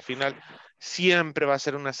veces está al final. Siempre va a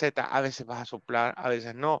ser una Z. A veces vas a soplar, a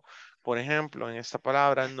veces no. Por ejemplo, en esta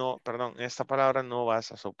palabra no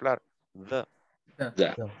vas a soplar. The.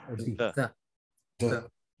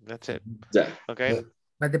 That's it. Okay.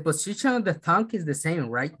 But the position of the tongue is the same,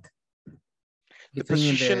 right? The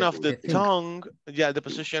position of the tongue, the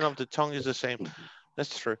position of the tongue is the same.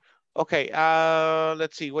 That's true. Okay,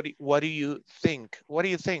 let's see. What do you think? What do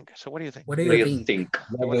you think? So what do you think? What do you think?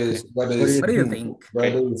 What do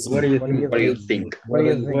you think?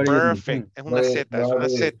 Perfect. Es una Z, es una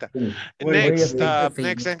Z.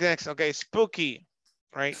 Next. Okay, spooky,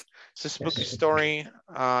 right? It's a spooky story.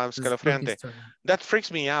 Escalofriante. That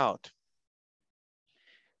freaks me out.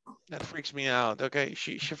 Okay,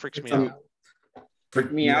 she freaks me out.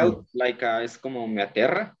 Freak me out, like es como me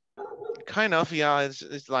aterra. Kind of, yeah.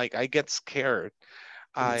 It's like I get scared.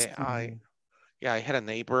 I had a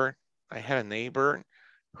neighbor.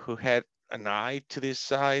 Who had an eye to this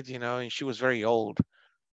side, you know, and she was very old.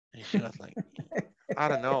 And she was like, I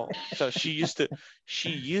don't know. So she used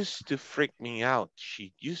to freak me out.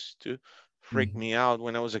 She used to freak me out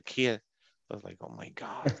when I was a kid. I was like, oh my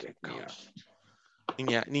God, there comes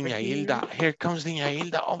Niña Hilda. Here comes Niña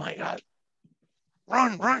Hilda. Oh my God.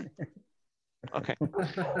 Run. Okay.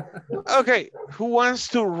 Okay, who wants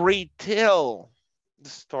to retell the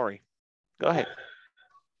story? Go ahead.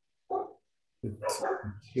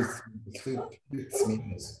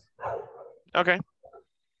 Okay.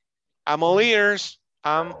 I'm all ears.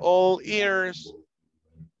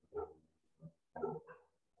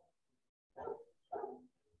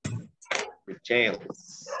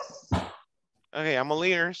 Details. Okay, I'm all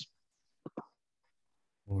ears.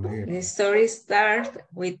 The story starts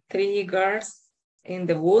with 3 girls in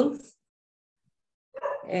the woods.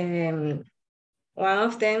 And one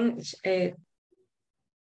of them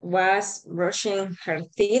was brushing her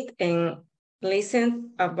teeth and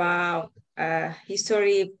listened about a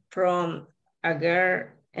history from a girl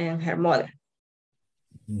and her mother.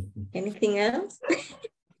 Anything else?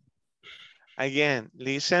 Again,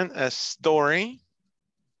 listen, a story.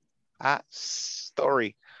 About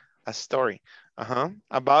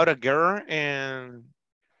a girl and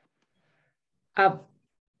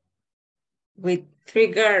with three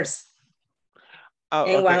girls. Oh,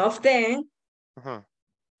 and okay. one of them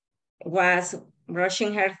was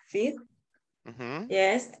brushing her teeth.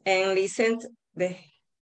 Yes, and listened the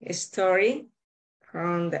story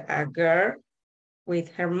from a girl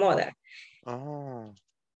with her mother. Oh.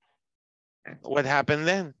 What happened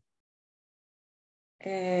then?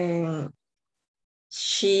 And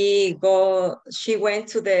she went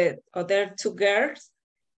to the other two girls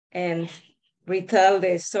and retell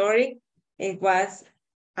the story. It was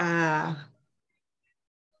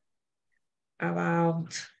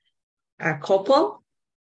about a couple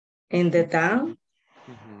in the town.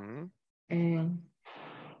 And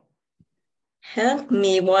help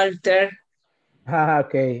me, Walter.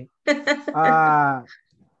 Okay.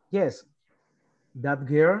 Yes, that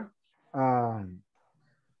girl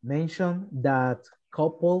mentioned that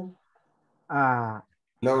couple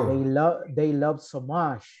they love so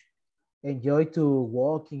much, enjoy to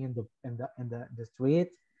walking in the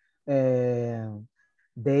street, and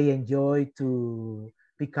they enjoy to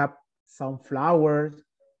pick up some flowers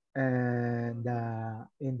and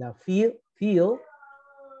in the field.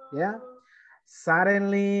 Yeah,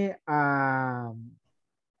 suddenly the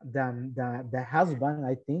husband,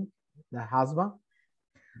 I think the husband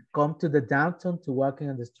come to the downtown to walking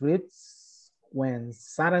on the streets when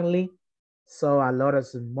suddenly saw a lot of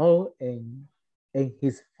smoke in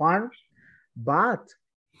his farm, but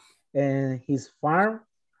in his farm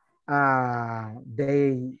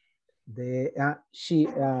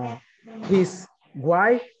his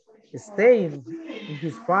wife staying in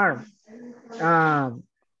his farm.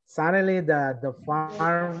 Suddenly the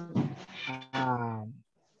farm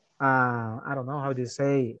I don't know how to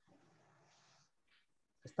say,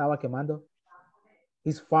 estaba quemando.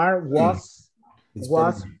 His farm was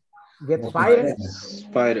get fired.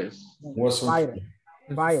 Fire.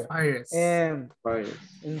 And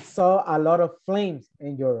saw a lot of flames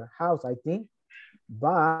in your house, I think.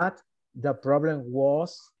 But the problem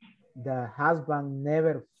was the husband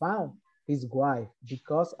never found his wife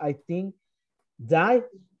because I think died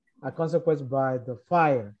a consequence by the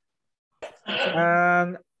fire.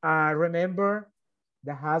 And I remember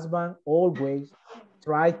the husband always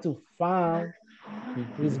tried to find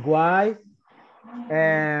his wife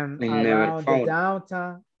and around the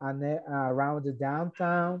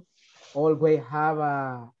downtown always have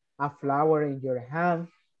a flower in your hand,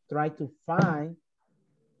 try to find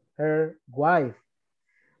her wife.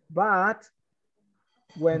 But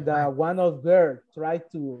when the one of girl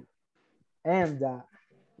tried to end the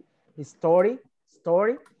story,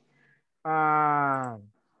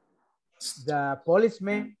 the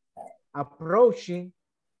policeman approaching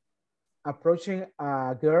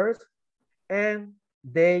girls, and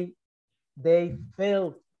they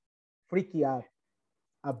felt freaky out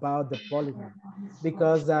about the policeman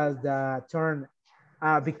because of the turn,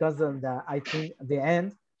 because of the, I think the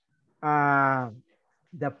end,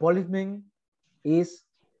 the policeman is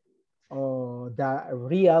the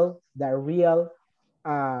real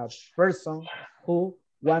person who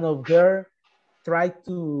one of girl tried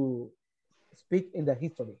to speak in the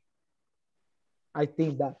history. I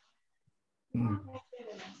think that.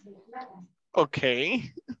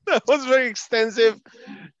 Okay, that was very extensive.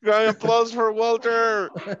 Round of applause for Walter.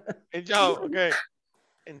 Good job. Okay,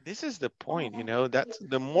 and this is the point, you know, that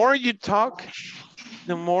the more you talk,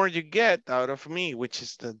 the more you get out of me, which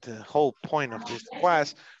is the whole point of this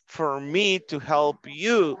class, for me to help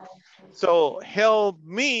you. So help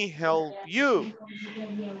me help you.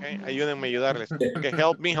 Okay, ayúdenme a ayudarles. Okay,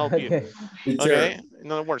 help me help you. Okay,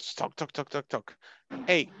 in other words, talk.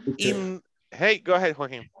 Hey, hey, go ahead,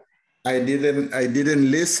 Joaquin. I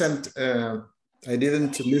didn't listen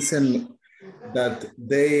that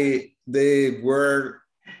they were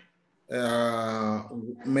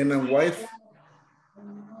man and wife.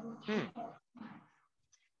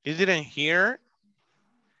 You didn't hear?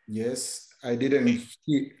 Yes, I didn't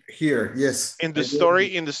hear. Yes. In the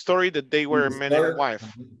story that they were man and wife.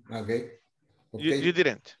 Okay. You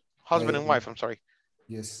didn't. Husband and wife, I'm sorry.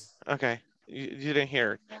 Yes. Okay. You didn't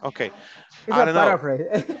hear it. Okay. It's I don't know.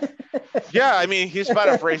 Paraphrase. Yeah, I mean, he's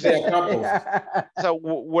paraphrasing. So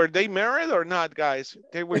were they married or not, guys?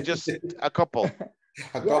 They were just a couple.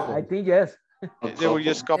 A couple. I think yes. They were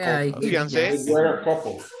just couple. Yeah, Fiancé? They were a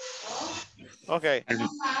couple. Okay.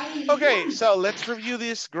 Okay, so let's review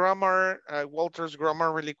this grammar, Walter's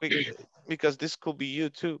grammar really quick, because this could be you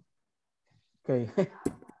too. Okay.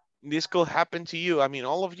 This could happen to you. I mean,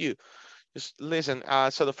 all of you. Just listen.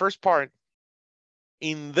 So the first part,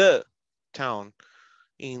 in the town.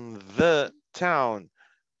 In the town.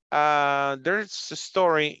 There's a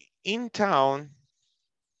story in town.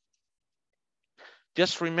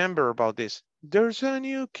 Just remember about this. There's a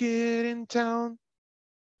new kid in town,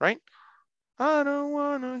 right? I don't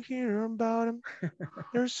want to hear about him.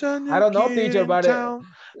 There's a new I don't know, kid teacher, in but town.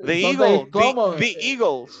 The sometimes eagle, it's common. the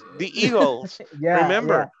Eagles, the Eagles. Yeah,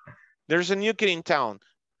 Remember, yeah. there's a new kid in town.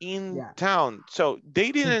 In Yeah. town. So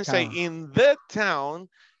they didn't say town. in the town,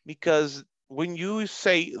 because when you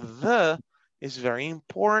say the, it's very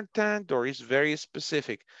important or it's very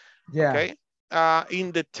specific. Yeah. Okay.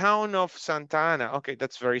 In the town of Santa Ana. Okay,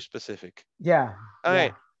 that's very specific. Yeah. Okay.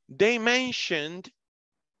 Yeah. They mentioned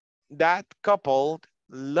that couple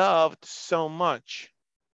loved so much.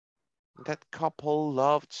 That couple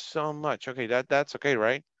loved so much. Okay, that's okay,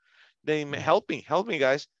 right? They help me,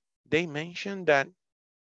 guys. They mentioned that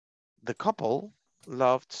the couple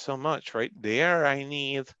loved so much, right? There I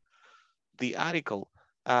need the article.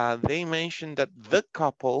 They mentioned that the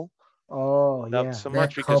couple loved so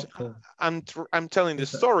much, because I'm telling the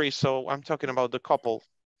story, so I'm talking about the couple.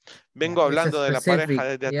 Vengo hablando de la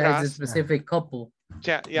pareja desde atrás. It's a specific couple.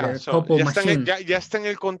 Yeah, so couple ya machine. está en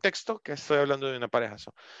el contexto que estoy hablando de una pareja.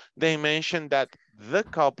 So they mentioned that the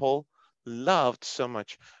couple loved so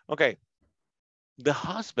much. Okay, the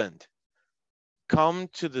husband come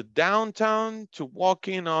to the downtown to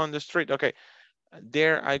walking on the street. Okay,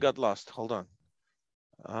 there I got lost. Hold on.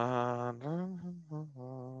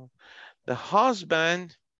 The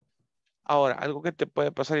husband. Ahora, algo que te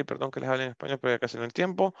puede pasar, y perdón que les hable en español, pero ya casi no el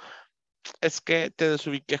tiempo, es que te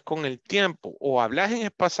desubiques con el tiempo. O hablas en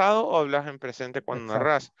pasado o hablas en presente cuando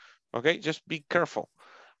narras. Ok, just be careful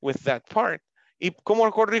with that part. ¿Y cómo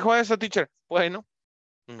corrijo eso, teacher? Bueno,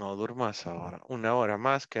 no durmas ahora. Una hora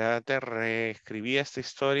más, quédate, reescribí esta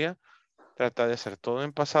historia. Trata de hacer todo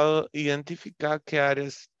en pasado, identificar qué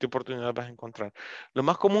áreas de oportunidad vas a encontrar. Lo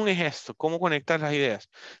más común es esto, cómo conectar las ideas.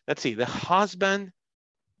 Let's see, the husband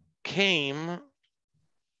came,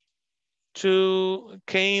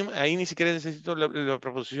 ahí ni siquiera necesito la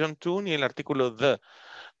preposición to ni el artículo the.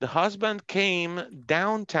 The husband came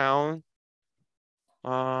downtown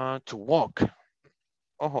to walk.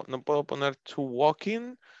 Ojo, no puedo poner to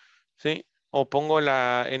walking, ¿sí? O pongo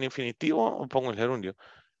en infinitivo o pongo el gerundio.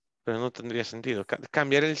 Pero no tendría sentido.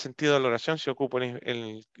 Cambiar el sentido de la oración si ocupo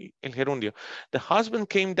el gerundio. The husband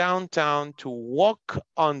came downtown to walk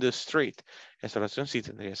on the street. Esa oración sí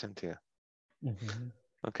tendría sentido.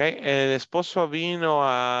 Ok, el esposo vino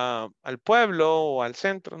al pueblo o al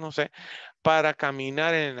centro, no sé, para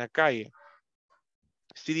caminar en la calle.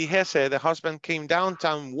 Si dijese, the husband came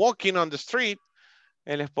downtown walking on the street,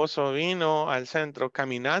 el esposo vino al centro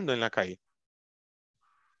caminando en la calle.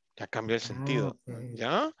 Ya cambió el sentido. Okay.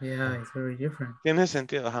 ¿Ya? Yeah, it's very different. Tiene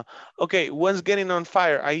sentido, ajá. Ok, what's getting on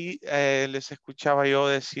fire? Ahí les escuchaba yo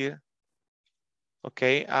decir, ok,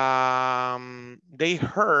 they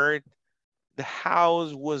heard the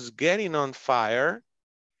house was getting on fire.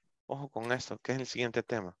 Ojo con esto, que es el siguiente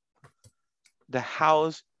tema. The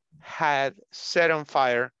house had set on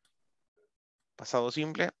fire. Pasado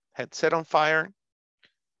simple, had set on fire.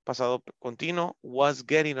 Pasado continuo, was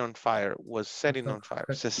getting on fire, was setting on fire.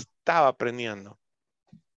 Se estaba prendiendo.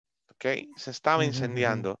 Ok, se estaba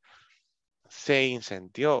incendiando. Se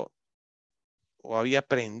incendió. O había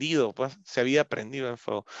prendido, pues se había prendido en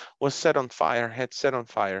fuego. Was set on fire, had set on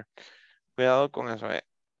fire. Cuidado con eso.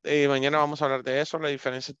 Mañana vamos a hablar de eso, la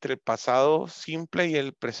diferencia entre el pasado simple y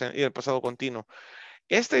el pasado continuo.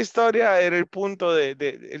 Esta historia era el punto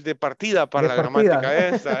de partida para la gramática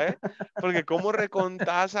esta, porque cómo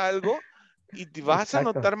recontás algo y te vas a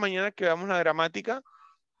notar mañana que veamos la gramática,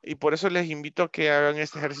 y por eso les invito a que hagan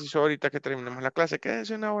este ejercicio ahorita que terminemos la clase.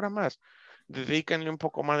 Quédense una hora más, dedíquenle un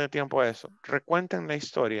poco más de tiempo a eso, recuenten la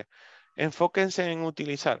historia, enfóquense en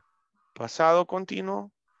utilizar pasado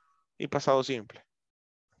continuo y pasado simple.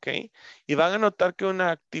 Okay. Y van a notar que una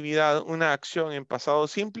actividad, una acción en pasado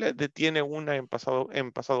simple detiene una en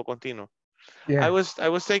pasado continuo. Yeah. I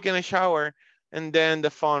was taking a shower and then the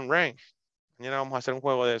phone rang. Mañana vamos a hacer un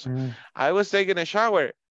juego de eso. I was taking a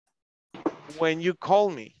shower when you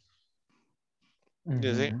called me.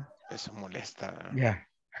 You see? Eso molesta. Yeah.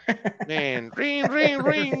 Man, ring, ring,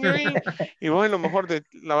 ring, ring. Y vos lo mejor de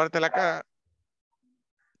lavarte la cara.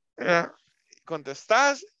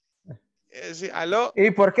 Contestás. Sí, aló.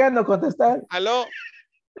 ¿Y por qué no contestar? Aló.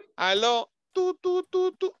 Aló. Tú.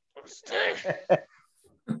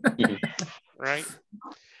 right?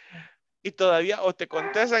 Y todavía, o te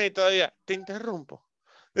contestan y todavía, te interrumpo.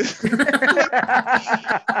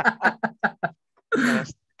 A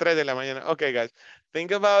las 3 de la mañana. Okay, guys,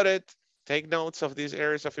 think about it. Take notes of these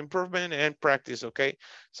areas of improvement and practice, okay?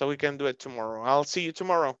 So we can do it tomorrow. I'll see you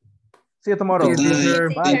tomorrow. See you tomorrow. Good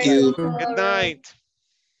night. Bye. Thank you. Good night.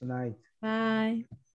 Good night. Bye.